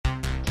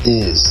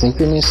Is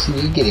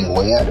synchronicity getting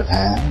way out of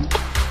hand?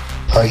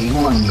 Are you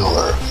on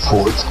your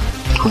fourth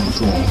twin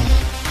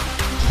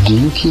flame? Do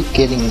you keep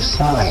getting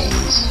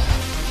signs?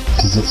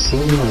 Does it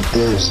seem like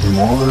there's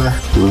more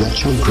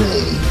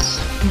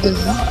retrogrades than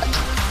not?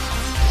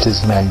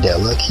 Does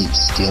Mandela keep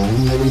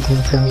stealing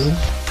everything from you?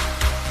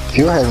 If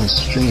you're having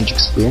strange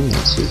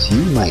experiences,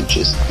 you might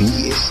just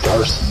be a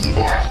starseed.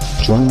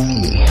 Join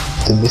me,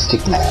 the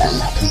Mystic Man,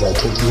 as I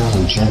take you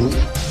on a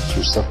journey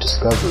through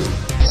self-discovery,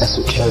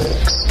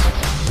 esoterics,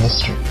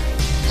 mystery,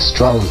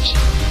 astrology,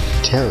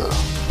 tarot,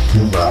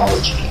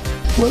 numerology,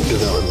 web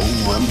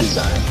development, web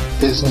design,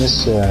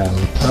 business, and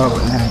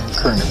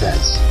current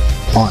events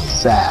on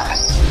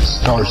SAS,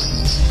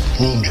 starseeds,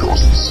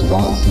 angels, and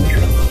savant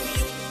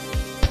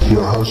syndrome.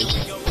 Your host,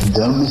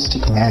 the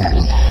Mystic Man,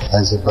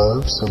 as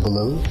above, so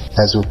below,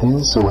 as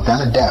within, so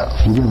without a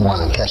doubt, you didn't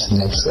want to catch the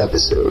next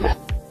episode.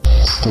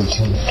 Stay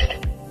tuned.